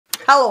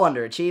Hello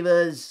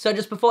underachievers! So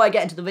just before I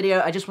get into the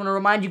video, I just want to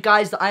remind you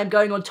guys that I am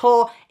going on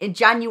tour in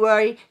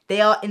January.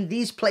 They are in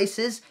these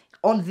places,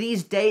 on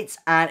these dates,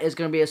 and it's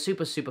going to be a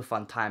super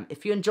fun time.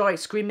 If you enjoy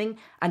screaming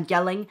and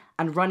yelling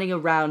and running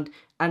around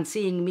and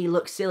seeing me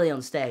look silly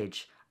on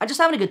stage, I'm just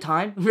having a good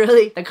time,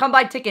 really. Then come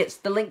buy tickets.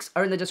 The links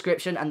are in the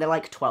description and they're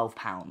like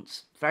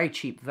 £12. Very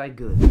cheap, very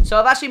good. So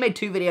I've actually made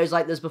 2 videos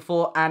like this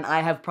before and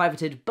I have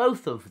privated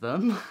both of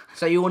them.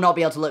 So you will not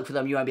be able to look for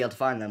them, you won't be able to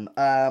find them.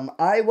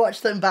 I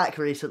watched them back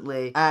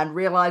recently and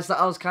realized that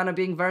I was kind of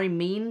being very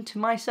mean to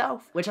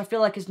myself, which I feel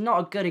like is not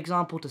a good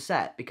example to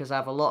set because I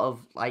have a lot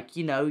of, like,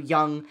 you know,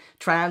 young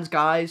trans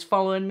guys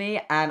following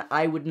me and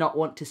I would not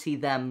want to see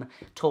them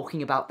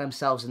talking about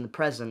themselves in the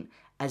present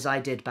as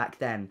I did back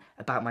then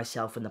about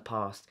myself in the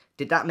past.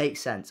 Did that make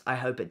sense? I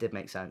hope it did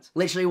make sense.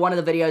 Literally, one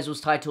of the videos was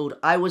titled,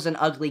 I was an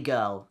ugly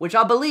girl, which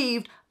I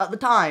believed at the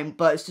time,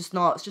 but it's just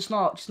not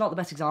the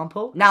best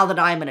example. Now that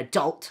I'm an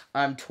adult,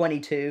 I'm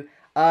 22,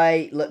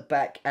 I look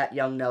back at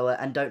young Noah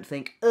and don't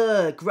think,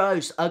 ugh,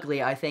 gross,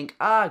 ugly. I think,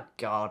 oh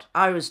god,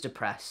 I was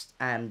depressed.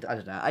 And I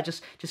don't know, I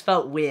just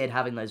felt weird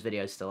having those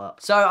videos still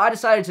up. So I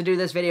decided to do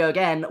this video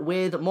again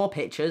with more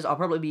pictures. I'll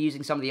probably be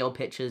using some of the old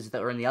pictures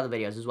that were in the other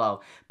videos as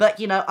well. But,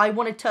 you know, I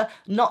wanted to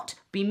not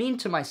be mean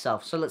to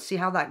myself, so let's see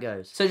how that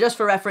goes. So just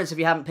for reference, if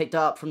you haven't picked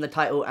up from the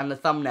title and the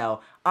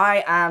thumbnail,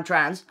 I am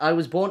trans. I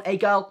was born a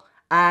girl.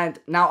 And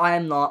now I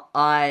am not.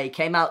 I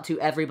came out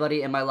to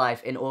everybody in my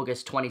life in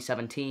August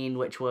 2017,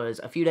 which was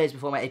a few days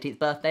before my 18th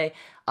birthday.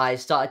 I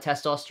started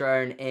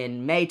testosterone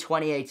in May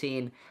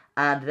 2018,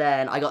 and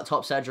then I got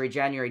top surgery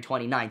January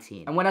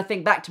 2019. And when I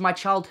think back to my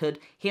childhood,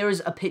 here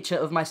is a picture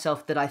of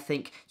myself that I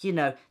think, you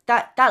know,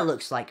 that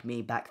looks like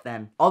me back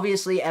then.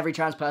 Obviously, every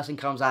trans person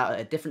comes out at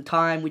a different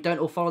time. We don't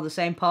all follow the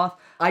same path.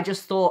 I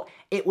just thought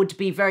it would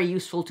be very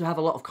useful to have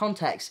a lot of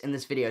context in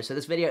this video. So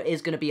this video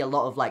is going to be a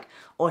lot of like,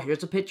 oh,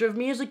 here's a picture of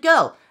me as a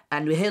girl,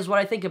 and here's what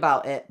I think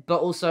about it.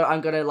 But also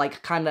I'm going to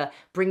like kind of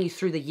bring you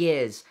through the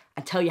years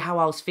and tell you how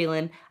I was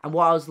feeling and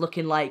what I was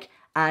looking like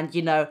and,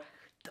 you know,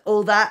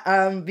 all that,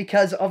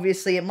 because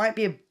obviously it might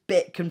be a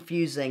bit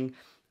confusing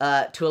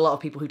to a lot of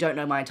people who don't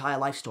know my entire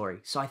life story,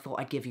 so I thought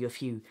I'd give you a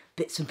few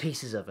bits and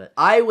pieces of it.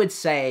 I would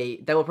say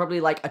there were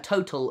probably like a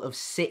total of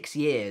 6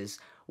 years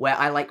where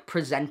I like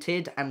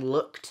presented and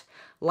looked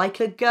like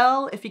a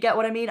girl, if you get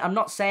what I mean. I'm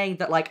not saying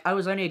that like I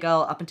was only a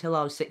girl up until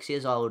I was 6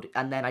 years old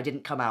and then I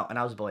didn't come out and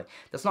I was a boy.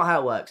 That's not how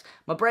it works.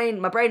 My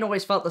brain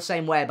always felt the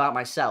same way about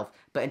myself,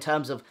 but in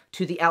terms of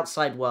to the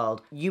outside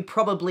world, you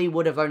probably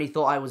would have only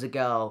thought I was a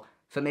girl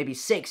for maybe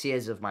 6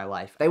 years of my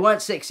life. They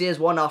weren't 6 years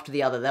one after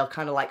the other, they're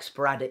kind of like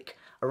sporadic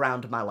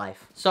around my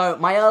life. So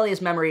my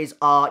earliest memories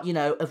are, you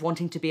know, of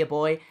wanting to be a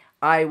boy.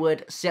 I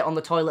would sit on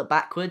the toilet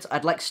backwards,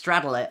 I'd like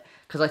straddle it,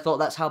 because I thought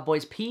that's how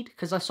boys peed,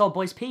 because I saw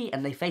boys pee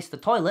and they faced the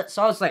toilet,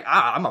 so I was like,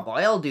 I'm a boy,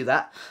 I'll do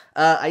that.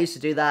 I used to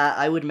do that.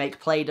 I would make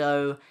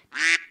Play-Doh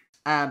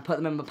and put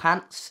them in my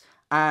pants,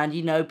 and,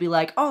 you know, be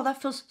like, oh, that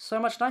feels so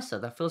much nicer,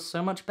 that feels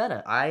so much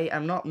better. I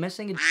am not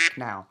missing a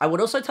now. I would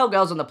also tell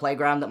girls on the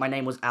playground that my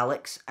name was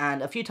Alex,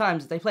 and a few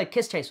times they played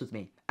kiss chase with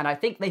me, and I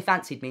think they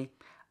fancied me,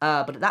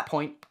 but at that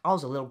point, I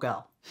was a little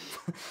girl.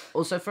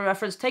 Also, for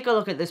reference, take a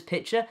look at this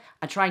picture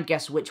and try and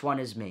guess which one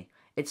is me.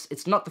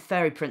 It's not the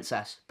fairy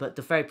princess, but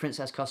the fairy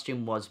princess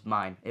costume was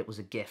mine. It was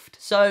a gift.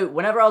 So,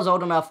 whenever I was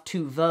old enough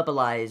to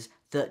verbalize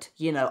that,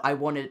 you know, I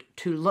wanted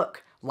to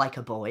look like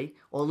a boy,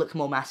 or look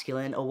more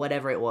masculine, or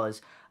whatever it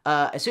was,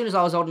 as soon as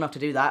I was old enough to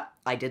do that,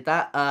 I did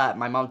that.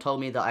 My mom told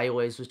me that I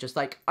always was just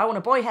like, I want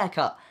a boy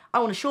haircut, I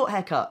want a short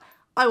haircut,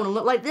 I want to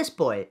look like this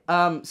boy.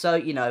 So,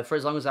 you know, for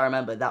as long as I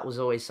remember, that was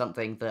always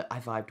something that I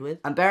vibed with.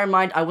 And bear in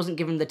mind, I wasn't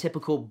given the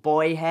typical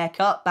boy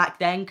haircut back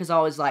then, because I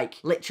was, like,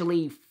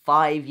 literally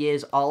 5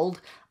 years old.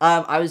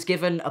 I was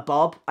given a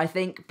bob, I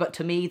think, but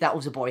to me, that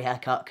was a boy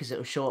haircut, because it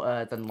was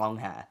shorter than long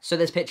hair. So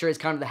this picture is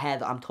kind of the hair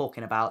that I'm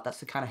talking about. That's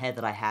the kind of hair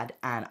that I had,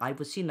 and I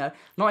was, you know,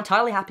 not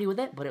entirely happy with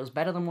it, but it was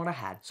better than what I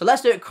had. So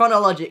let's do it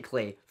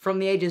chronologically. From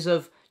the ages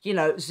of, you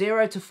know,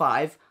 0 to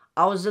 5,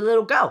 I was a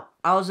little girl.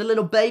 I was a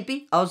little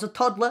baby. I was a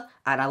toddler,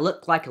 and I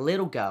looked like a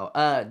little girl.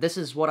 This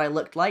is what I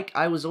looked like.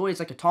 I was always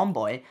like a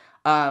tomboy.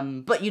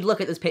 But you'd look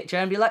at this picture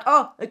and be like,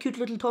 oh, a cute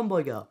little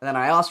tomboy girl. And then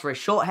I asked for a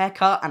short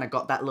haircut, and I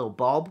got that little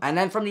bob. And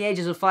then from the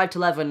ages of 5 to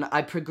 11,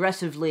 I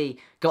progressively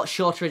got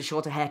shorter and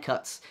shorter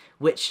haircuts,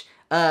 which,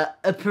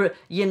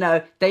 you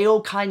know, they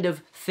all kind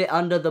of fit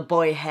under the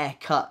boy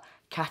haircut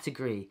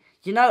category.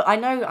 You know, I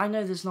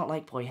know there's not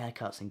like boy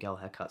haircuts and girl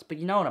haircuts, but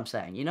you know what I'm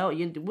saying. You know,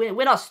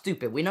 we're not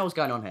stupid. We know what's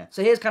going on here.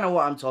 So here's kind of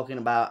what I'm talking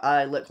about.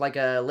 I look like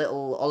a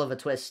little Oliver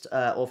Twist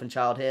orphan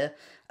child here.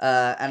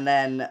 And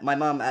then my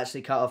mum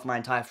actually cut off my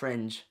entire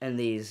fringe in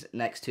these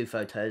next 2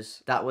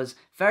 photos. That was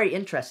very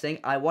interesting.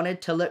 I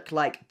wanted to look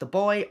like the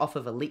boy off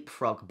of a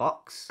Leapfrog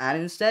box,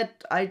 and instead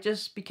I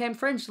just became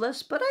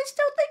fringeless, but I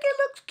still think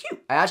it looks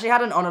cute. I actually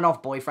had an on and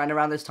off boyfriend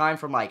around this time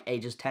from like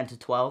ages 10 to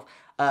 12.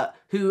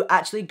 Who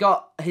actually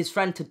got his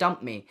friend to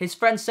dump me. His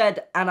friend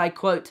said, and I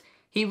quote,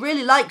 he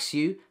really likes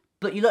you,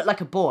 but you look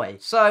like a boy.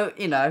 So,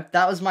 you know,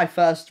 that was my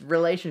first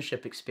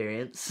relationship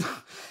experience.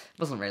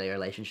 wasn't really a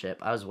relationship.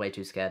 I was way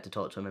too scared to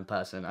talk to him in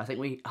person. I think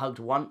we hugged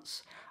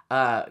once,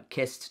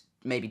 kissed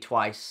maybe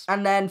twice.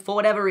 And then, for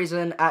whatever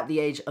reason, at the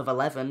age of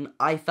 11,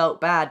 I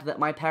felt bad that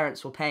my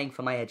parents were paying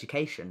for my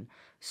education.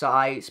 So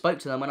I spoke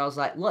to them and I was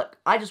like, look,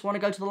 I just want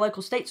to go to the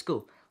local state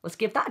school. Let's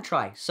give that a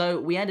try. So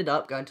we ended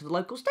up going to the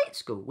local state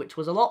school, which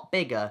was a lot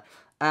bigger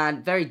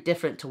and very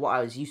different to what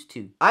I was used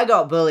to. I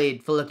got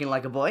bullied for looking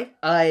like a boy.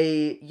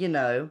 I,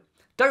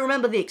 don't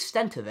remember the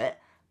extent of it,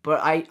 but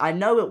I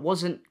know it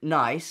wasn't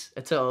nice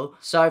at all.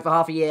 So for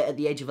half a year at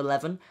the age of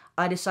 11,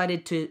 I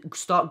decided to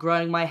start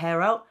growing my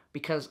hair out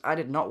because I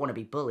did not want to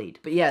be bullied.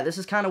 But yeah, this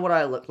is kind of what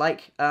I look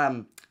like.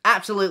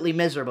 Absolutely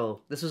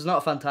miserable. This was not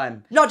a fun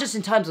time. Not just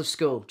in terms of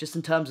school, just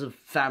in terms of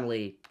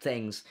family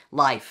things.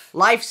 Life.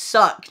 Life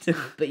sucked.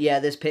 But yeah,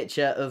 this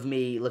picture of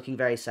me looking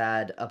very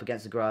sad up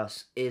against the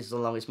grass is the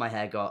longest my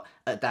hair got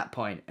at that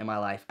point in my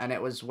life. And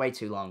it was way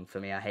too long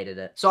for me. I hated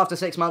it. So after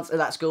 6 months at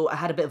that school, I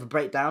had a bit of a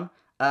breakdown.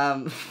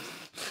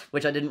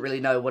 Which I didn't really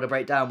know what a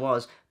breakdown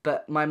was,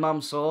 but my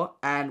mum saw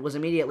and was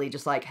immediately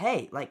just like,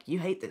 hey, like, you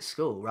hate this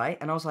school, right?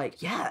 And I was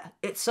like, yeah,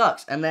 it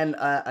sucks. And then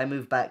I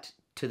moved back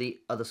to the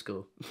other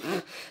school.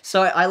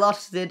 So I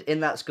lasted in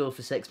that school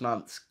for 6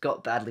 months,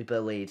 got badly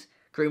bullied,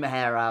 grew my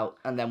hair out,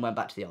 and then went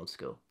back to the old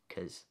school,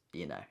 because,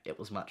 it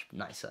was much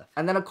nicer.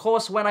 And then, of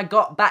course, when I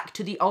got back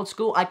to the old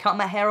school, I cut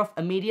my hair off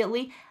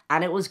immediately,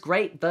 and it was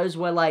great. Those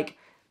were, like,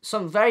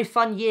 some very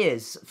fun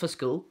years for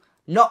school.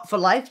 Not for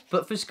life,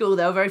 but for school.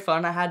 They were very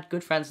fun. I had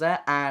good friends there,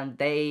 and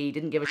they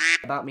didn't give a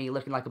shit about me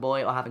looking like a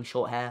boy or having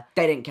short hair.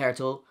 They didn't care at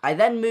all. I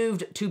then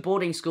moved to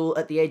boarding school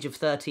at the age of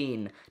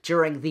 13,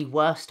 during the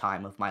worst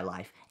time of my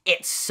life.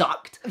 It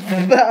sucked.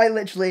 But I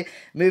literally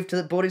moved to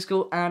the boarding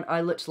school, and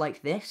I looked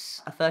like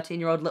this. A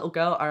 13-year-old little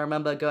girl. I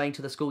remember going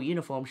to the school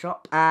uniform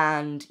shop,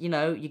 and,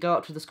 you go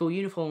up to the school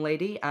uniform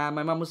lady, and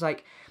my mum was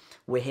like,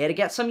 we're here to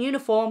get some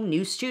uniform,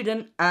 new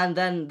student. And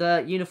then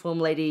the uniform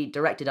lady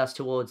directed us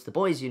towards the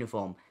boys'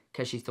 uniform,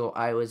 because she thought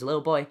I was a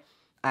little boy,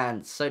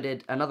 and so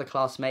did another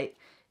classmate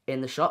in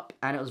the shop,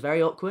 and it was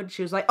very awkward.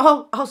 She was like,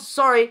 oh,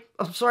 sorry,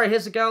 I'm sorry,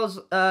 here's the girl's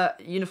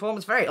uniform.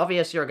 It's very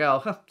obvious you're a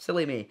girl.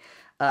 Silly me.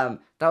 That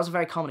was a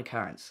very common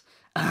occurrence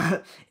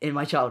in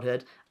my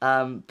childhood.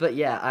 But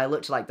yeah, I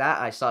looked like that.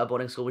 I started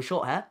boarding school with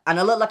short hair, and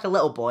I looked like a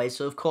little boy,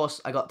 so of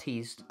course I got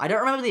teased. I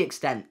don't remember the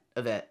extent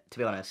of it, to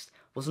be honest.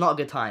 It was not a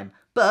good time,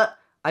 but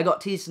I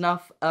got teased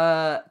enough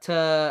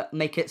to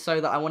make it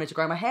so that I wanted to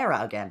grow my hair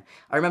out again.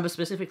 I remember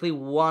specifically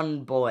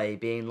one boy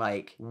being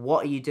like,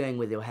 what are you doing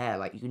with your hair?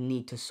 Like, you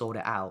need to sort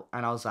it out.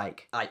 And I was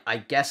like, I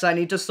guess I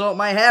need to sort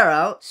my hair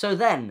out. So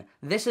then,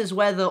 this is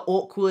where the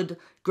awkward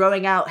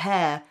growing out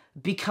hair,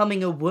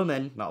 becoming a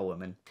woman, not a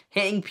woman,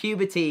 hitting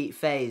puberty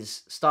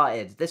phase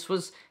started. This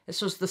was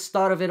the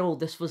start of it all.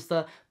 This was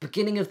the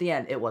beginning of the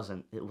end. It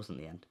wasn't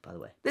the end, by the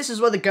way. This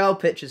is where the girl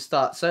pictures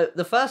start. So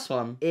the first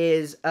one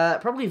is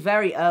probably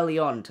very early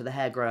on to the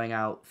hair growing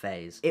out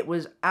phase. It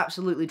was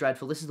absolutely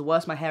dreadful. This is the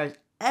worst my hair has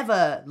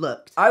ever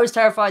looked. I was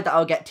terrified that I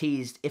would get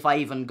teased if I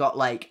even got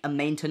like a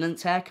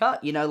maintenance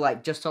haircut,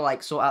 like just to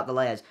like sort out the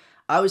layers.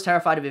 I was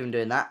terrified of even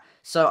doing that.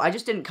 So I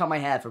just didn't cut my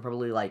hair for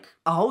probably like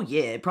a whole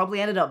year. It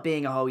probably ended up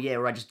being a whole year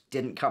where I just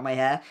didn't cut my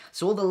hair.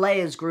 So all the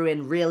layers grew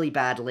in really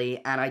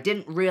badly, and I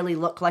didn't really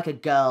look like a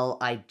girl.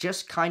 I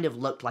just kind of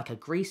looked like a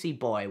greasy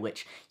boy,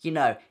 which,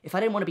 if I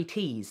didn't want to be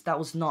teased, that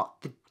was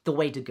not the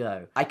way to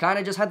go. I kind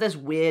of just had this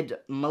weird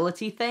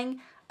mullety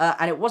thing,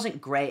 and it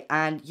wasn't great.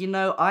 And,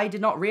 I did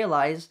not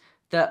realize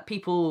that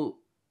people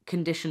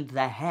conditioned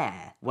their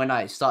hair when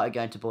I started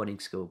going to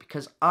boarding school,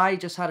 because I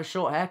just had a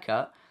short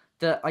haircut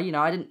that, I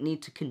didn't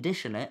need to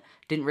condition it.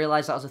 Didn't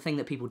realize that was a thing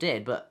that people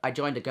did, but I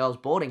joined a girls'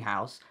 boarding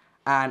house,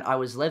 and I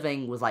was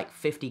living with, like,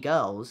 50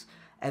 girls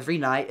every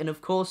night, and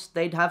of course,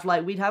 we'd have,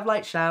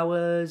 like,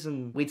 showers,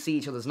 and we'd see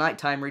each other's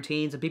nighttime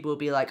routines, and people would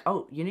be like,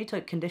 oh, you need to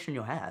condition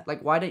your hair.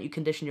 Like, why don't you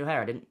condition your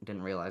hair? I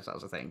didn't realize that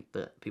was a thing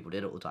that people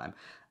did all the time.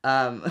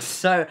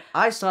 So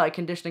I started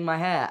conditioning my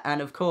hair,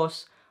 and of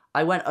course,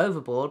 I went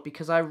overboard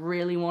because I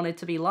really wanted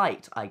to be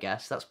liked, I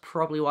guess. That's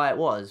probably why it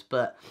was,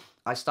 but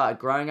I started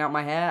growing out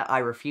my hair, I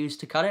refused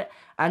to cut it,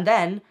 and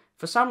then,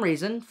 for some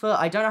reason, for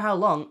I don't know how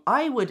long,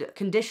 I would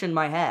condition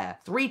my hair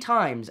 3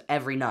 times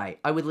every night.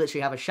 I would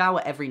literally have a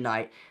shower every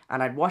night,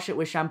 and I'd wash it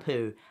with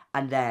shampoo,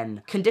 and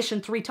then condition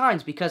 3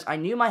 times, because I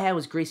knew my hair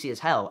was greasy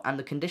as hell, and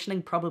the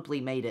conditioning probably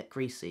made it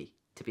greasy,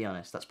 to be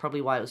honest. That's probably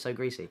why it was so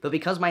greasy. But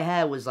because my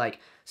hair was, like,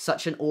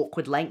 such an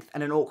awkward length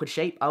and an awkward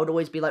shape, I would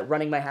always be, like,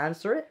 running my hands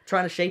through it,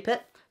 trying to shape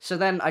it. So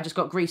then I just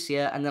got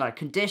greasier, and then I'd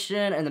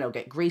condition, and then it would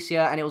get greasier,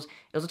 and it was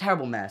a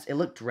terrible mess. It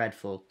looked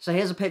dreadful. So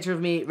here's a picture of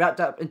me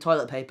wrapped up in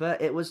toilet paper.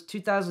 It was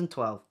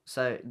 2012,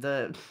 so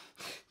the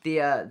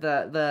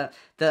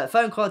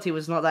phone quality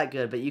was not that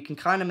good, but you can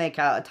kind of make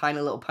out a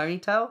tiny little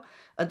ponytail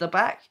at the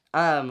back,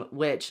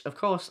 which, of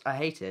course, I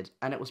hated,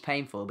 and it was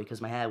painful because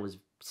my hair was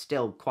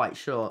still quite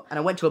short. And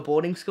I went to a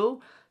boarding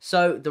school,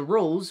 so the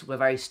rules were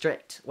very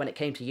strict when it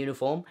came to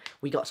uniform.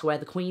 We got to wear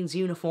the Queen's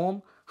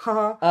uniform,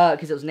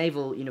 because it was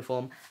naval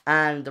uniform,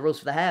 and the rules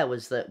for the hair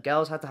was that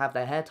girls had to have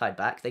their hair tied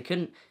back. They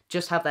couldn't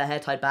just have their hair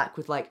tied back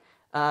with, like,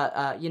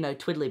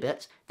 twiddly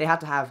bits. They had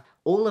to have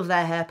all of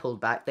their hair pulled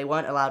back. They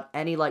weren't allowed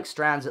any, like,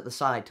 strands at the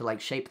side to,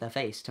 like, shape their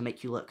face to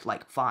make you look,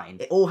 like, fine.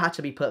 It all had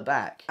to be put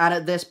back. And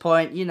at this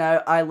point, you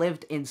know, I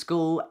lived in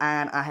school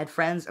and I had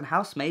friends and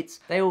housemates.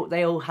 They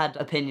all had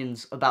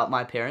opinions about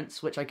my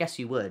appearance, which I guess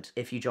you would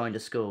if you joined a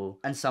school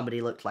and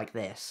somebody looked like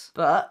this.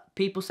 But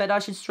people said I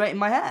should straighten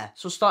my hair.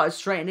 So I started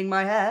straightening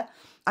my hair.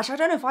 Actually, I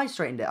don't know if I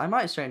straightened it. I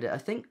might have straightened it. I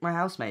think my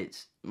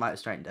housemates might have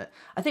straightened it.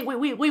 I think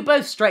we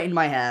both straightened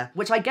my hair,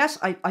 which I guess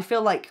I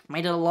feel like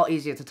made it a lot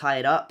easier to tie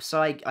it up,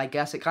 so I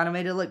guess it kind of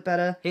made it look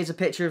better. Here's a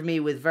picture of me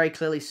with very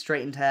clearly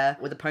straightened hair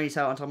with a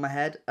ponytail on top of my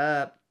head.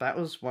 That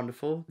was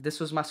wonderful. This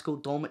was my school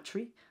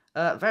dormitory.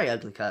 Very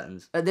ugly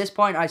curtains. At this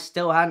point, I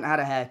still hadn't had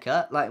a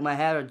haircut. Like, my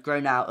hair had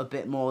grown out a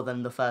bit more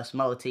than the first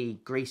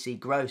mullety, greasy,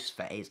 gross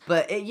phase.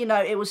 But, you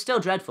know, it was still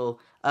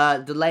dreadful.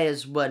 The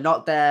layers were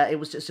not there. It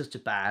was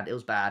just bad. It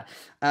was bad.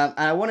 And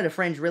I wanted a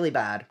fringe really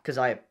bad, because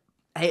I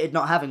hated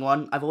not having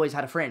one. I've always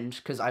had a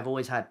fringe, because I've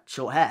always had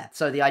short hair.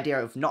 So the idea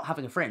of not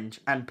having a fringe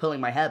and pulling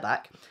my hair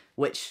back,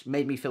 which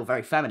made me feel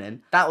very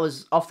feminine, that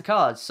was off the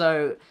cards.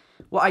 So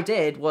what I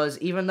did was,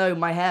 even though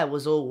my hair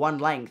was all one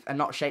length and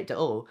not shaped at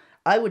all,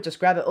 I would just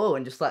grab it all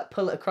and just, like,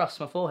 pull it across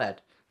my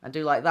forehead and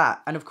do like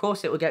that. And, of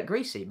course, it would get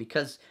greasy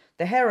because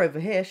the hair over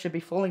here should be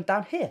falling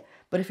down here.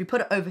 But if you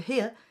put it over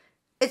here,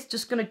 it's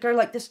just going to go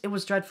like this. It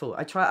was dreadful.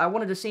 I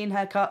wanted a scene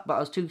haircut, but I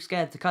was too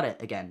scared to cut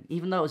it again.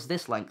 Even though it was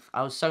this length,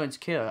 I was so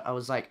insecure. I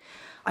was like,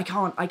 I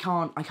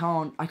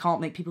can't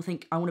make people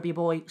think I want to be a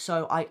boy,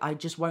 so I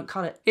just won't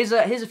cut it. Here's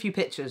a few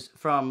pictures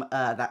from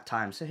that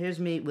time. So here's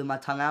me with my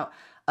tongue out.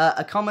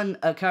 A common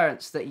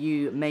occurrence that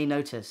you may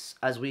notice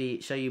as we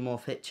show you more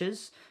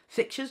pictures,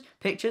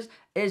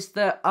 is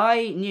that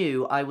I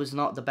knew I was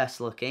not the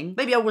best looking.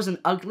 Maybe I wasn't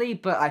ugly,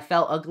 but I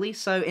felt ugly,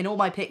 so in all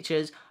my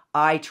pictures,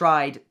 I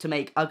tried to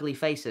make ugly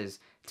faces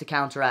to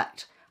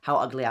counteract how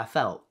ugly I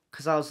felt.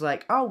 Because I was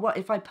like, oh, what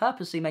if I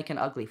purposely make an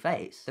ugly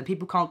face? Then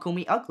people can't call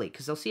me ugly,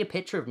 because they'll see a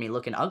picture of me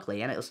looking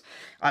ugly, and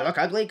I look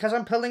ugly because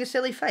I'm pulling a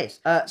silly face.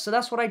 So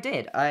that's what I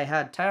did. I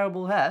had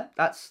terrible hair.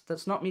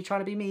 That's not me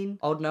trying to be mean.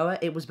 Old Noah,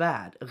 it was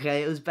bad,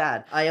 okay? It was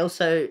bad. I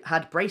also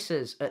had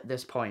braces at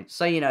this point.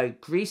 So, you know,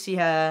 greasy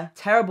hair,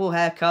 terrible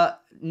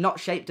haircut, not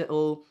shaped at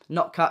all,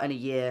 not cut in a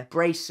year,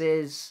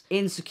 braces,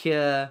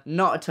 insecure,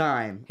 not a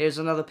time. Here's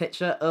another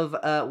picture of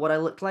what I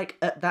looked like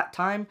at that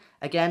time.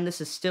 Again, this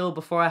is still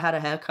before I had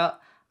a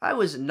haircut. I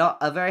was not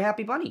a very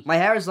happy bunny. My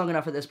hair is long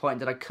enough at this point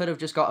that I could have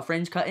just got a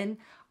fringe cut in.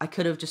 I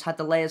could have just had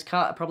the layers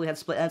cut. I probably had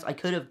split ends. I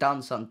could have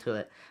done something to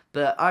it.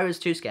 But I was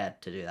too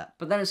scared to do that.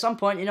 But then at some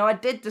point, you know, I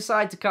did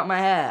decide to cut my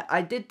hair.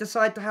 I did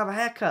decide to have a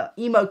haircut.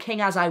 Emo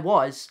king as I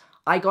was,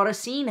 I got a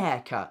scene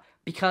haircut.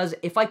 Because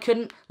if I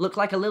couldn't look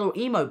like a little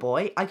emo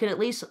boy, I could at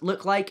least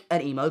look like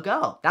an emo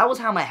girl. That was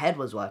how my head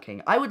was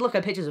working. I would look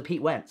at pictures of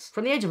Pete Wentz.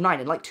 From the age of 9,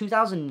 in like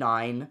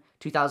 2009,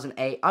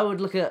 2008, I would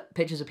look at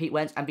pictures of Pete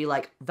Wentz and be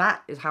like,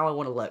 that is how I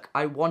want to look.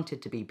 I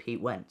wanted to be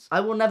Pete Wentz.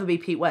 I will never be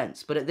Pete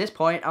Wentz, but at this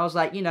point, I was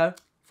like, you know,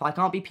 if I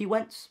can't be Pete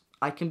Wentz,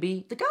 I can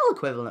be the girl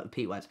equivalent of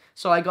Pete Wentz.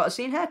 So I got a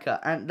scene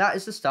haircut, and that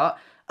is the start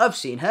of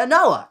Seen Her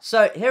Noah.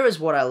 So here is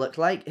what I look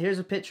like. Here's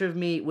a picture of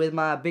me with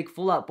my big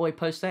Fall Out Boy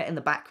poster in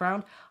the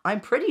background. I'm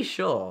pretty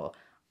sure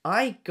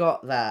I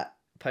got that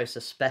poster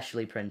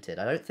specially printed.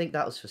 I don't think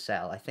that was for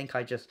sale. I think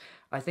I just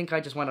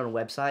went on a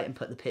website and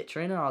put the picture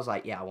in, and I was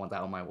like, yeah, I want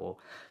that on my wall.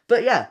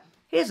 But yeah,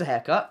 here's a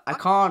haircut. I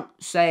can't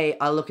say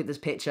I look at this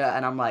picture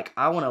and I'm like,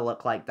 I want to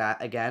look like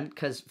that again,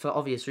 because for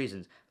obvious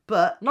reasons.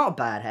 But not a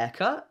bad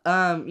haircut.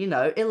 You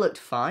know, it looked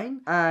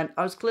fine, and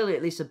I was clearly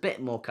at least a bit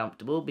more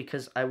comfortable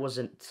because I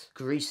wasn't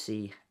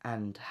greasy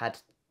and had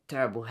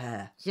terrible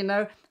hair, you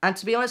know? And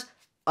to be honest,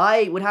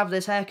 I would have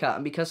this haircut,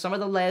 and because some of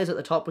the layers at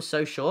the top were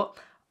so short,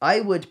 I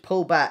would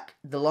pull back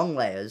the long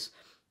layers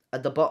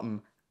at the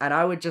bottom, and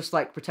I would just,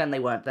 like, pretend they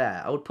weren't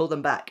there. I would pull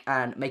them back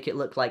and make it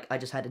look like I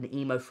just had an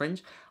emo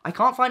fringe. I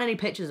can't find any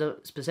pictures of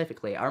it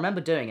specifically. I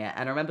remember doing it,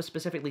 and I remember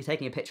specifically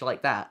taking a picture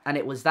like that, and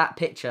it was that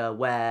picture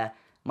where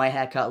my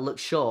haircut looked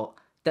short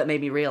that made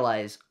me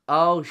realize,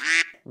 oh,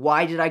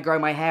 why did I grow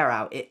my hair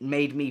out? It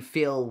made me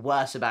feel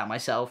worse about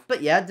myself.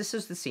 But yeah, this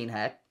is the scene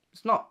hair.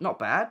 It's not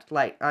bad.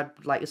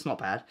 It's not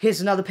bad. Here's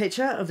another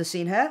picture of the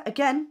scene hair.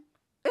 Again,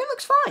 it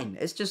looks fine.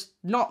 It's just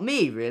not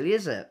me, really,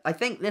 is it? I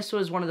think this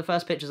was one of the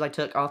first pictures I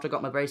took after I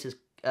got my braces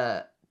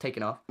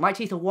taken off. My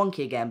teeth are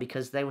wonky again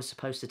because they were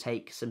supposed to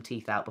take some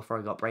teeth out before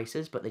I got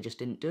braces, but they just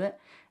didn't do it.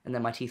 And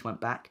then my teeth went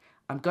back.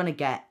 I'm gonna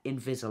get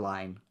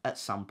Invisalign at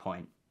some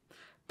point.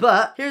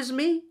 But here's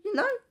me, you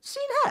know,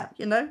 scene hair,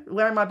 you know,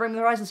 wearing my Bring Me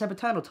the Horizon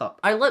Sempiternal top.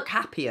 I look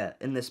happier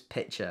in this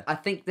picture. I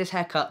think this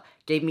haircut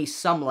gave me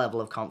some level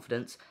of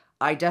confidence.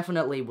 I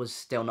definitely was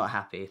still not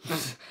happy.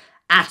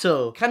 At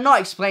all.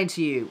 Cannot explain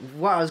to you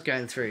what I was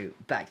going through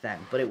back then,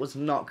 but it was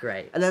not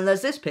great. And then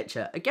there's this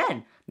picture.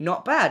 Again,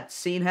 not bad.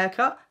 Scene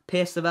haircut,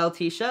 Pierce the Veil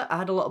t-shirt, I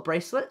had a lot of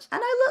bracelets,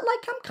 and I look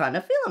like I'm kind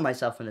of feeling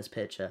myself in this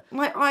picture.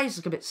 My eyes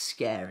look a bit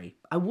scary.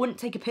 I wouldn't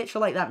take a picture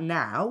like that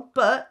now,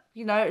 but,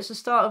 you know, it's the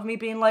start of me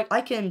being like,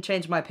 I can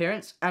change my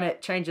appearance, and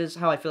it changes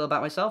how I feel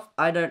about myself.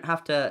 I don't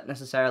have to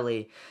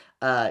necessarily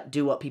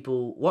do what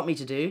people want me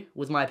to do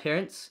with my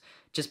appearance,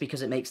 just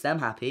because it makes them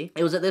happy.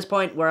 It was at this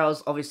point where I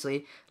was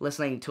obviously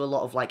listening to a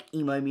lot of like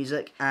emo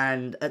music,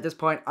 and at this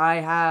point I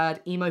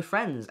had emo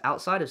friends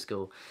outside of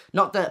school.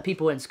 Not that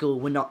people in school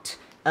were not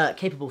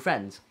capable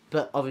friends,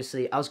 but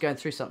obviously I was going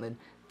through something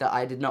that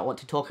I did not want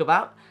to talk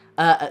about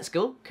at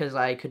school, because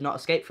I could not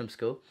escape from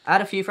school. I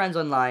had a few friends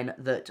online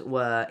that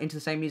were into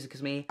the same music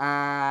as me,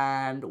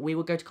 and we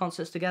would go to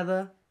concerts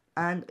together,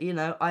 and, you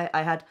know,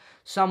 I had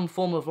some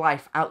form of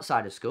life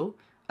outside of school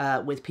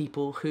with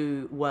people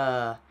who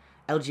were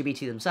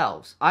LGBT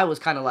themselves. I was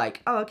kind of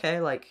like, oh, okay,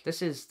 like,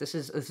 this is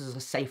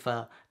a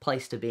safer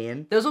place to be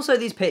in. There's also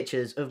these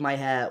pictures of my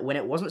hair when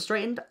it wasn't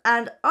straightened,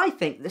 and I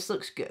think this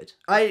looks good.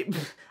 I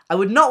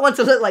would not want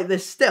to look like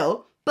this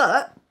still,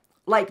 but,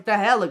 like, the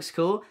hair looks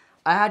cool.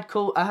 I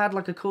had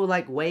like a cool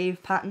like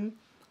wave pattern.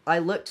 I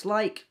looked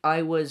like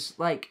I was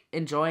like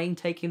enjoying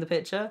taking the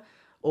picture.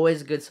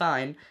 Always a good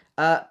sign.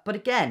 But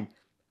again,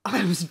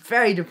 I was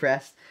very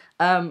depressed.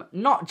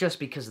 Not just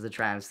because of the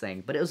trans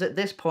thing, but it was at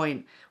this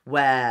point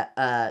where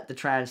the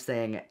trans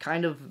thing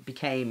kind of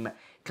became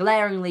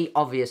glaringly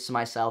obvious to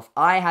myself.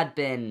 I had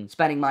been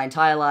spending my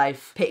entire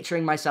life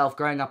picturing myself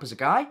growing up as a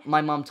guy.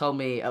 My mum told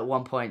me at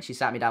one point, she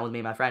sat me down with me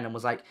and my friend and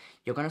was like,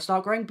 you're gonna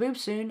start growing boobs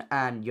soon,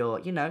 and you're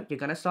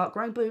gonna start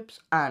growing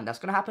boobs, and that's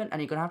gonna happen,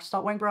 and you're gonna have to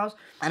start wearing bras.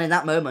 And in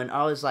that moment,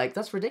 I was like,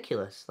 that's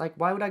ridiculous. Like,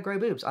 why would I grow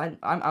boobs? I'm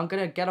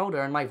gonna get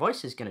older and my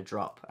voice is gonna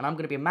drop, and I'm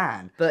gonna be a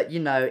man. But, you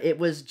know, it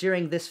was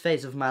during this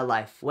phase of my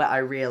life where I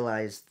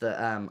realized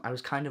that I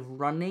was kind of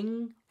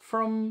running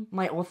from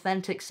my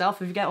authentic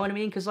self, if you get what I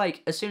mean, because,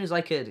 like, as soon as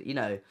I could, you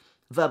know,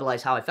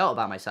 verbalize how I felt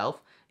about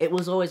myself, it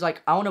was always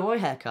like, I want a boy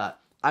haircut,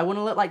 I want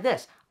to look like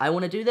this, I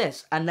want to do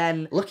this, and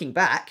then, looking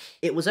back,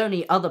 it was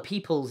only other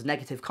people's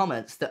negative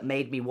comments that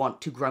made me want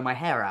to grow my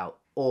hair out,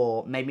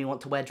 or made me want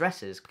to wear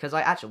dresses, because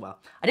I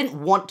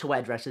didn't want to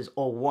wear dresses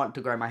or want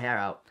to grow my hair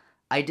out.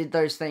 I did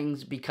those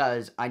things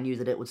because I knew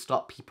that it would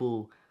stop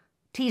people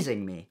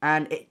teasing me,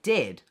 and it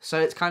did.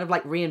 So it's kind of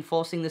like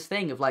reinforcing this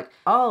thing of like,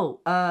 oh,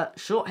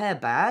 short hair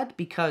bad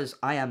because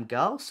I am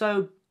girl,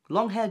 so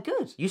long hair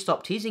good. You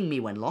stop teasing me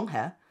when long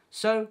hair,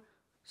 so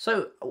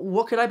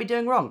what could I be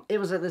doing wrong? It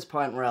was at this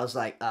point where I was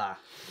like,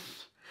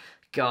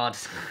 God,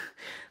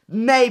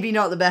 maybe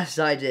not the best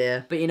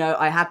idea. But, you know,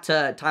 I had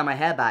to tie my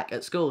hair back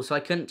at school, so I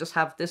couldn't just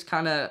have this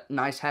kind of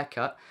nice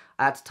haircut.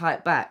 I had to tie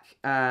it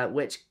back,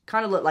 which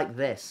kind of looked like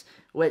this,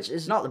 which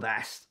is not the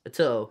best at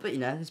all. But, you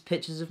know, there's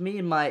pictures of me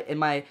in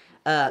my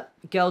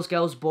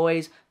Girls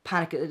Boys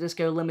Panic at the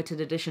Disco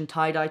limited edition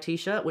tie-dye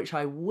t-shirt, which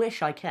I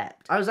wish I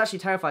kept. I was actually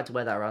terrified to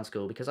wear that around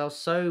school because I was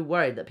so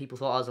worried that people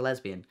thought I was a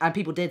lesbian. And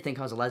people did think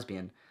I was a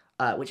lesbian,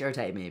 which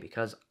irritated me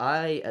because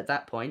at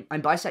that point,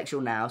 I'm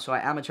bisexual now, so I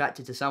am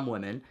attracted to some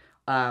women.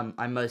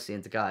 I'm mostly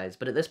into guys,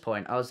 but at this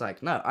point, I was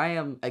like, no, I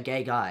am a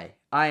gay guy.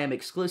 I am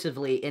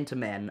exclusively into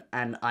men,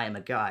 and I am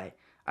a guy.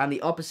 I'm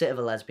the opposite of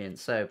a lesbian,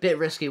 so a bit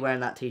risky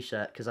wearing that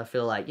t-shirt, because I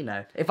feel like, you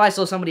know, if I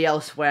saw somebody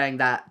else wearing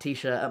that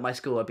t-shirt at my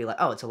school, I'd be like,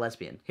 oh, it's a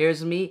lesbian.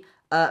 Here's me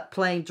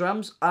playing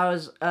drums. I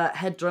was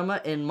head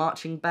drummer in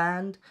marching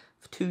band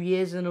for 2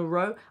 years in a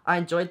row. I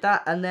enjoyed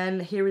that, and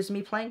then here is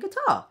me playing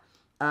guitar.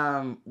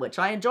 Which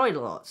I enjoyed a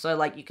lot. So,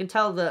 like, you can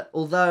tell that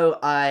although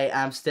I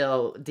am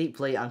still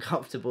deeply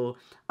uncomfortable,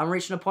 I'm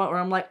reaching a point where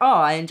I'm like, oh,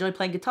 I enjoy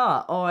playing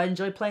guitar, or I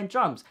enjoy playing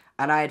drums.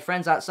 And I had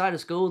friends outside of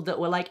school that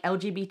were, like,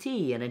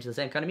 LGBT and into the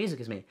same kind of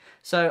music as me.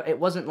 So it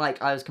wasn't like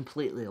I was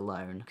completely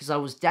alone, because I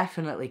was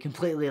definitely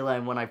completely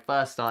alone when I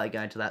first started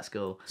going to that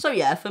school. So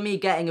yeah, for me,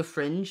 getting a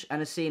fringe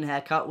and a scene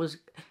haircut was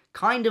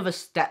kind of a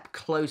step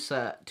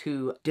closer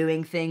to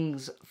doing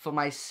things for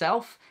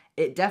myself.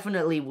 It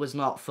definitely was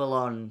not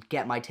full-on,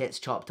 get my tits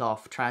chopped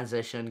off,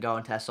 transition, go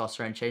on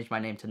testosterone, change my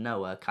name to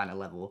Noah kind of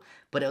level.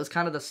 But it was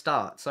kind of the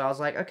start. So I was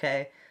like,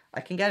 okay, I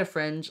can get a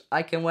fringe,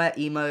 I can wear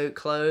emo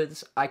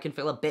clothes, I can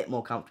feel a bit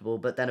more comfortable.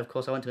 But then, of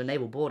course, I went to a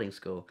naval boarding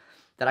school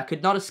that I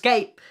could not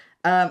escape.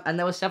 And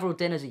there were several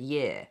dinners a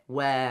year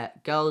where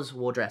girls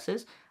wore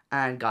dresses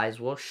and guys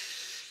wore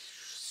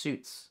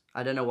suits.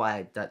 I don't know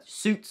why that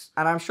suits.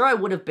 And I'm sure I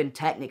would have been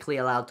technically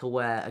allowed to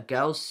wear a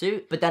girl's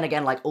suit. But then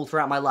again, like, all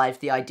throughout my life,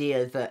 the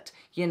idea that,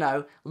 you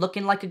know,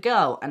 looking like a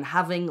girl and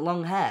having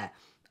long hair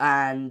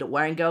and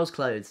wearing girls'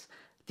 clothes,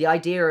 the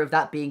idea of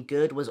that being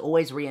good was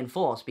always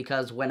reinforced,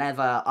 because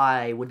whenever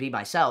I would be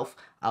myself,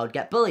 I would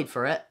get bullied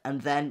for it,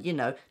 and then, you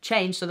know,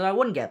 change so that I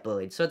wouldn't get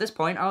bullied. So at this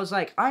point, I was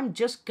like, I'm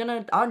just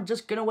gonna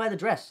wear the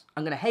dress.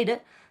 I'm gonna hate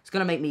it. It's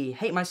gonna make me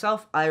hate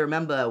myself. I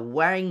remember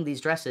wearing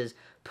these dresses,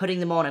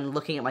 putting them on and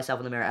looking at myself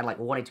in the mirror and, like,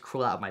 wanting to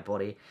crawl out of my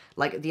body.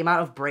 Like, the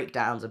amount of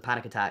breakdowns and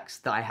panic attacks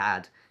that I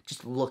had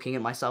just looking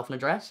at myself in a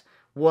dress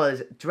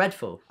was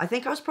dreadful. I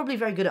think I was probably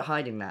very good at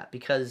hiding that,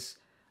 because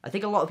I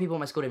think a lot of people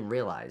in my school didn't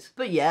realise.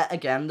 But yeah,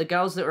 again, the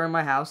girls that were in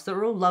my house, they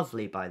were all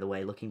lovely, by the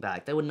way, looking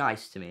back. They were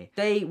nice to me.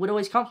 They would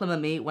always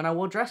compliment me when I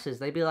wore dresses.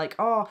 They'd be like,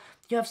 oh,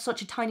 you have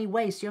such a tiny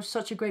waist, you have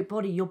such a great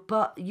body, your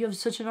butt, you have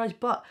such a nice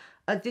butt.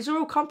 These are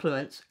all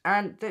compliments,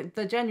 and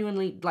they're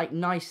genuinely, like,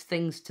 nice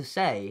things to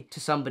say to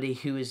somebody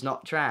who is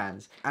not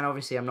trans. And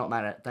obviously I'm not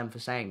mad at them for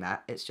saying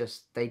that. It's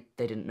just they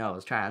didn't know I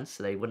was trans,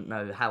 so they wouldn't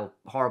know how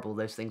horrible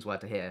those things were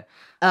to hear.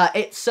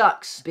 It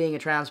sucks being a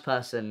trans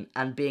person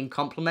and being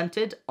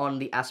complimented on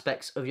the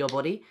aspects of your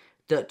body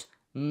that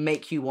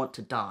make you want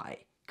to die.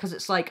 Because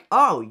it's like,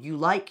 oh, you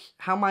like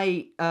how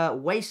my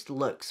waist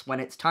looks when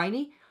it's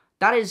tiny?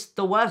 That is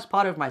the worst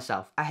part of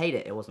myself. I hate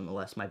it. It wasn't the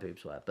worst, my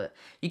boobs were, but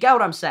you get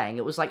what I'm saying.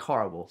 It was, like,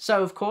 horrible.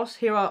 So, of course,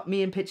 here are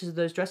me in pictures of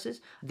those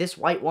dresses. This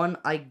white one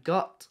I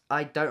got,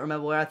 I don't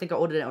remember where. I think I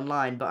ordered it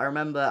online, but I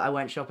remember I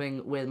went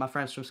shopping with my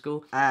friends from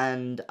school,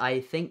 and I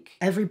think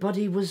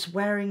everybody was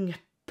wearing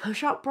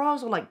push-up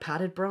bras or, like,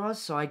 padded bras,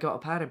 so I got a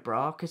padded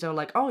bra, because they were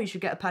like, oh, you should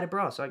get a padded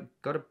bra, so I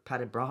got a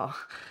padded bra,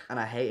 and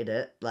I hated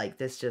it.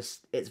 Like,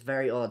 it's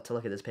very odd to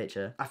look at this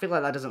picture. I feel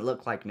like that doesn't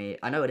look like me.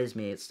 I know it is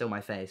me, it's still my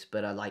face,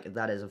 but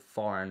that is a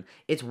foreign.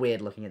 It's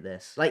weird looking at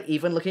this. Like,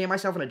 even looking at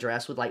myself in a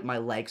dress with, like, my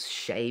legs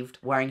shaved,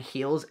 wearing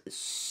heels, is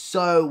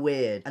so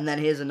weird. And then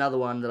here's another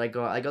one that I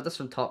got this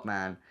from Top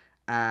Man,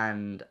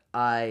 and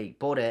I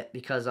bought it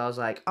because I was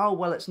like, oh,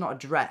 well, it's not a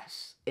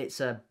dress. It's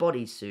a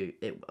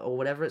bodysuit, or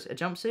whatever, it's a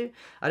jumpsuit.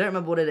 I don't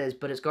remember what it is,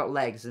 but it's got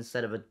legs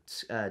instead of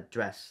a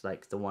dress,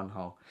 like the one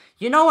hole.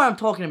 You know what I'm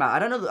talking about. I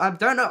don't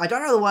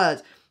know the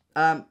words.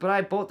 But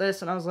I bought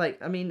this, and I was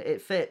like, I mean,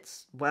 it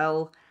fits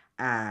well,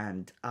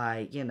 and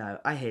I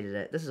hated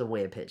it. This is a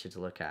weird picture to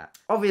look at.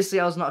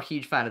 Obviously, I was not a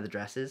huge fan of the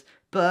dresses,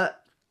 but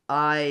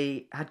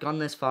I had gone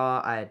this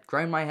far, I had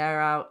grown my hair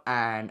out,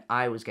 and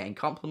I was getting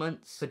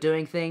compliments for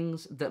doing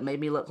things that made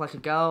me look like a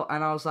girl,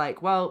 and I was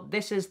like, well,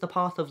 this is the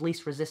path of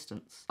least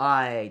resistance.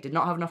 I did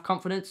not have enough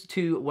confidence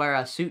to wear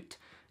a suit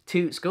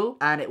to school,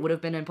 and it would have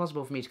been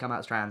impossible for me to come out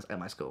as trans at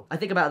my school. I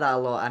think about that a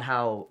lot, and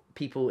how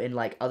people in,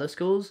 like, other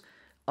schools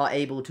are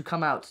able to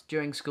come out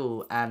during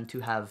school and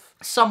to have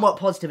somewhat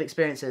positive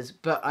experiences,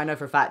 but I know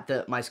for a fact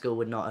that my school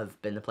would not have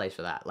been the place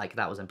for that. Like,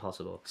 that was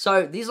impossible.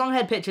 So these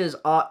long-haired pictures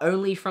are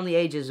only from the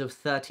ages of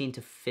 13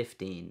 to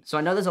 15. So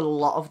I know there's a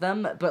lot of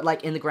them, but,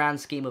 like, in the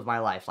grand scheme of my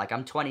life, like,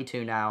 I'm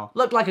 22 now,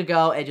 looked like a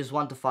girl ages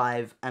 1 to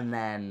 5, and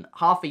then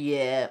half a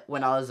year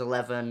when I was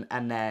 11,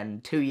 and then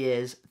 2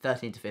 years,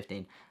 13 to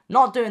 15.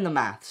 Not doing the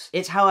maths.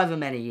 It's however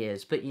many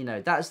years, but, you know,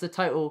 that's the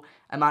total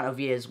amount of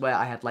years where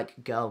I had,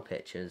 like, girl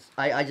pictures.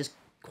 I just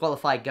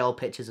qualify girl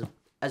pictures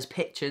as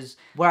pictures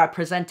where I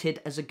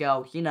presented as a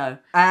girl, you know.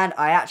 And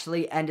I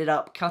actually ended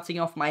up cutting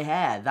off my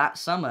hair that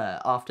summer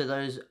after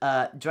those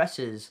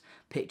dresses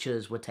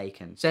pictures were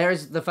taken. So here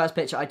is the first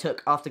picture I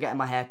took after getting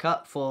my hair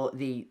cut for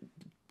the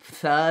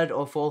 3rd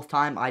or 4th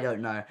time, I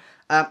don't know.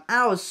 And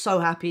I was so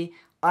happy.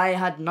 I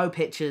had no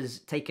pictures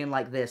taken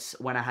like this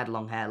when I had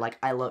long hair. Like,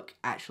 I look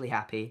actually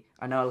happy.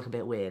 I know I look a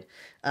bit weird.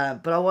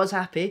 But I was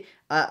happy.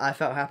 I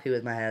felt happy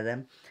with my hair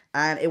then.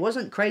 And it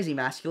wasn't crazy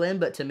masculine,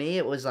 but to me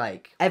it was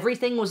like,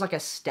 everything was like a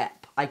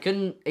step. I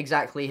couldn't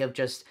exactly have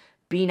just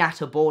been at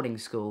a boarding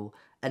school,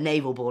 a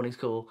naval boarding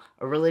school,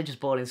 a religious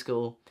boarding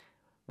school,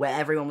 where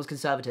everyone was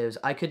conservatives.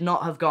 I could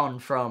not have gone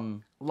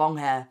from long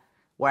hair,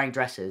 wearing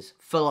dresses,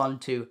 full on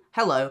to,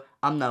 hello,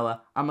 I'm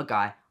Noah, I'm a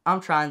guy, I'm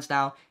trans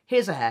now,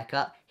 here's a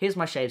haircut, here's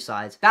my shaved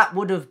sides. That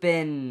would have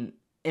been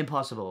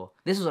impossible.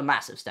 This was a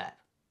massive step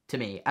to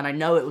me, and I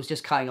know it was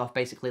just cutting off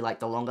basically like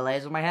the longer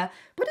layers of my hair,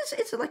 but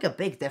it's like a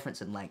big difference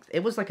in length.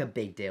 It was like a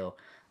big deal.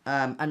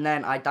 And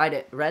then I dyed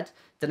it red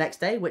the next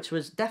day, which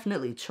was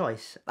definitely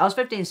choice. I was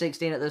 15,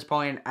 16 at this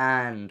point,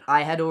 and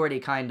I had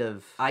already kind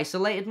of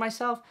isolated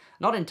myself.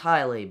 Not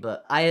entirely,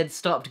 but I had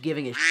stopped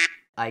giving a shit,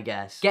 I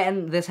guess.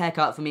 Getting this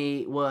haircut for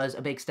me was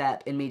a big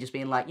step in me just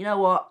being like, you know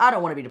what, I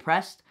don't want to be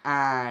depressed,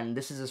 and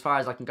this is as far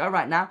as I can go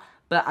right now,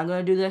 but I'm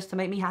going to do this to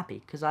make me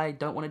happy, because I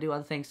don't want to do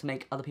other things to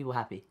make other people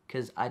happy,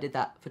 because I did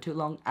that for too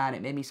long, and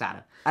it made me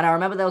sadder. And I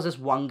remember there was this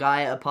one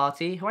guy at a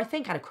party who I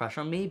think had a crush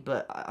on me,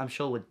 but I'm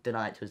sure would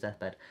deny it to his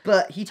deathbed.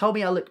 But he told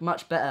me I looked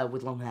much better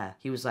with long hair.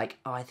 He was like,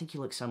 oh, I think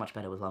you look so much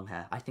better with long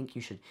hair. I think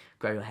you should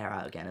grow your hair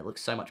out again. It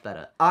looks so much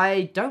better.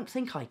 I don't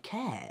think I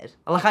cared.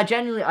 Like, I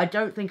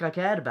don't think I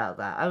cared about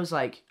that. I was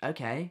like,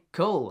 okay,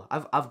 cool.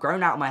 I've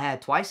grown out my hair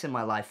twice in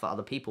my life for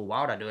other people.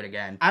 Why would I do it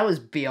again? I was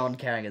beyond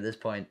caring at this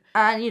point.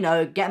 And, you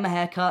know, getting my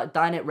hair cut,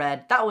 dyeing it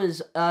red, that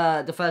was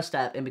the first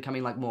step in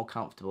becoming, like, more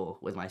comfortable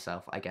with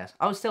myself, I guess.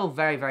 I was still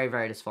very, very,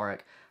 very dysphoric.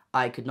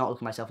 I could not look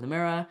at myself in the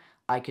mirror.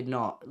 I could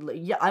not,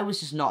 yeah, I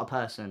was just not a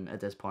person at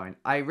this point.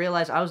 I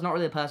realized I was not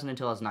really a person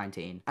until I was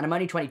 19, and I'm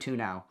only 22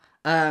 now.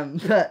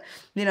 But,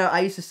 you know,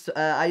 I used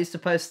to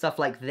post stuff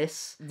like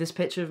this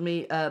picture of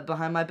me,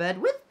 behind my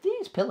bed with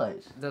these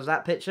pillows. There was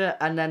that picture,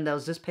 and then there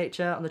was this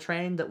picture on the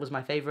train that was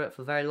my favorite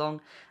for very long,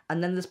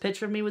 and then this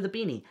picture of me with a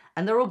beanie,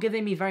 and they're all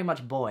giving me very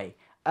much boy.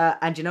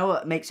 And you know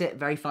what makes it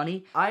very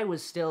funny? I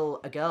was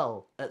still a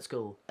girl at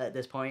school at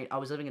this point. I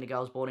was living in a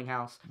girls' boarding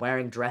house,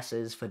 wearing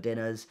dresses for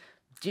dinners,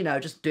 you know,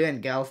 just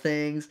doing girl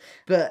things.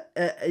 But,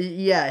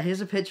 yeah, here's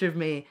a picture of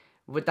me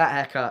with that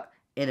haircut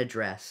in a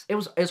dress. It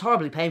was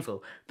horribly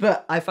painful,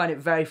 but I find it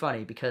very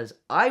funny because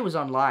I was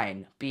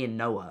online being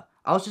Noah.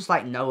 I was just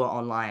like Noah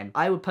online.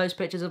 I would post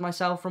pictures of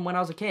myself from when I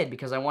was a kid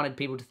because I wanted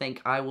people to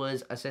think I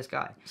was a cis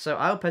guy. So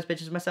I would post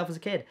pictures of myself as a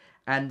kid.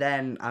 And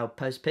then I would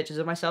post pictures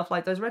of myself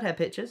like those redhead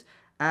pictures.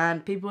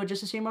 And people would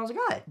just assume I was a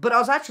guy. But I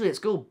was actually at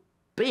school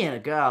being a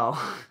girl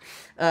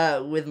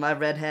with my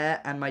red hair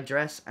and my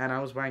dress, and I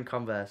was wearing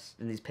Converse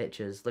in these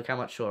pictures. Look how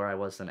much shorter I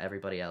was than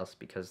everybody else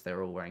because they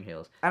were all wearing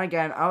heels. And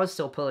again, I was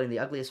still pulling the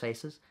ugliest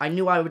faces. I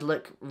knew I would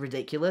look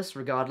ridiculous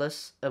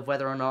regardless of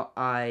whether or not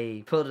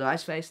I pulled a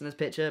nice face in this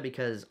picture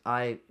because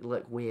I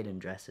look weird in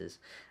dresses.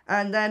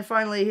 And then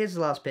finally, here's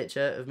the last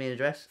picture of me in a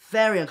dress.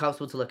 Very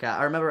uncomfortable to look at.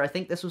 I remember, I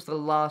think this was the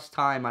last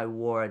time I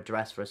wore a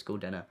dress for a school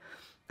dinner.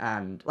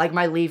 And like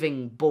my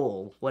leaving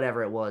ball,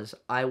 whatever it was,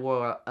 I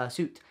wore a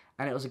suit.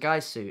 And it was a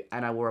guy's suit,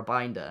 and I wore a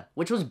binder,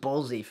 which was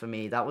ballsy for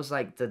me. That was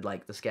like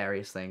the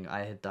scariest thing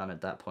I had done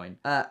at that point.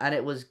 And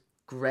it was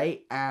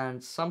great,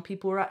 and some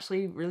people were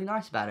actually really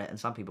nice about it, and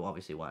some people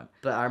obviously weren't.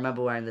 But I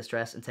remember wearing this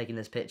dress and taking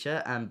this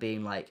picture and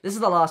being like, this is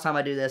the last time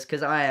I do this,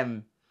 because I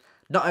am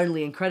not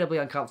only incredibly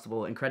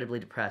uncomfortable, incredibly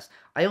depressed,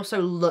 I also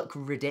look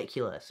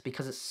ridiculous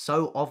because it's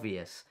so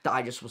obvious that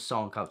I just was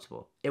so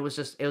uncomfortable. I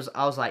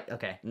was like,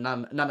 okay,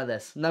 none of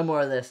this, no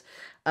more of this.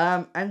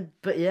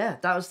 But yeah,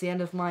 that was the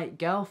end of my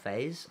girl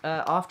phase.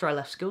 After I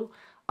left school,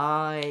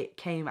 I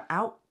came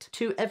out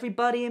to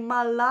everybody in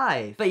my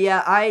life. But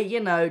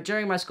yeah,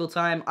 during my school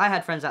time, I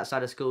had friends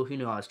outside of school who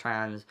knew I was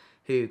trans,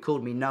 who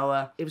called me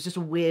Noah. It was just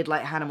a weird,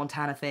 like, Hannah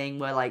Montana thing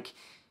where, like,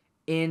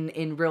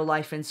 in real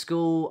life in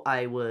school,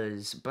 I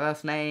was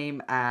birth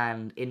name,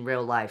 and in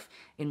real life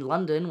in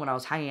London, when I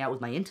was hanging out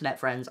with my internet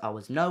friends, I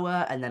was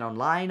Noah, and then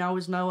online I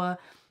was Noah,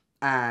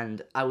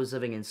 and I was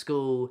living in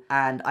school,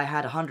 and I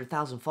had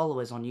 100,000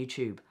 followers on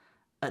YouTube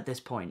at this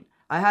point.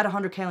 I had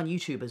 100k on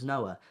YouTube as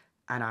Noah,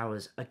 and I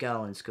was a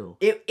girl in school.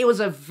 It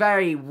was a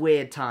very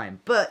weird time.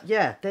 But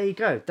yeah, there you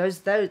go.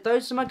 Those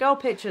are my girl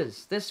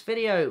pictures. This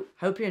video,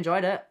 hope you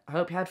enjoyed it. I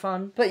hope you had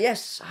fun. But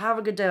yes, have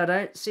a good day, I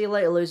don't. See you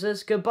later,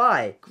 losers.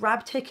 Goodbye.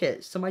 Grab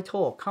tickets to my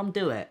tour. Come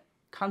do it.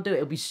 Come do it.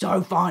 It'll be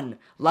so fun.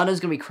 London's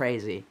gonna be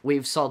crazy.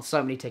 We've sold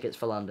so many tickets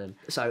for London.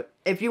 So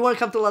if you want to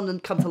come to London,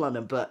 come to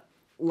London. But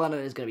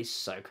London is gonna be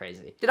so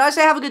crazy. Did I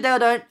say have a good day, I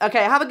don't?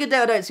 Okay, have a good day,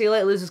 I don't. See you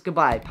later, losers.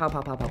 Goodbye. Pow,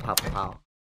 pow, pow, pow, pow, pow, pow.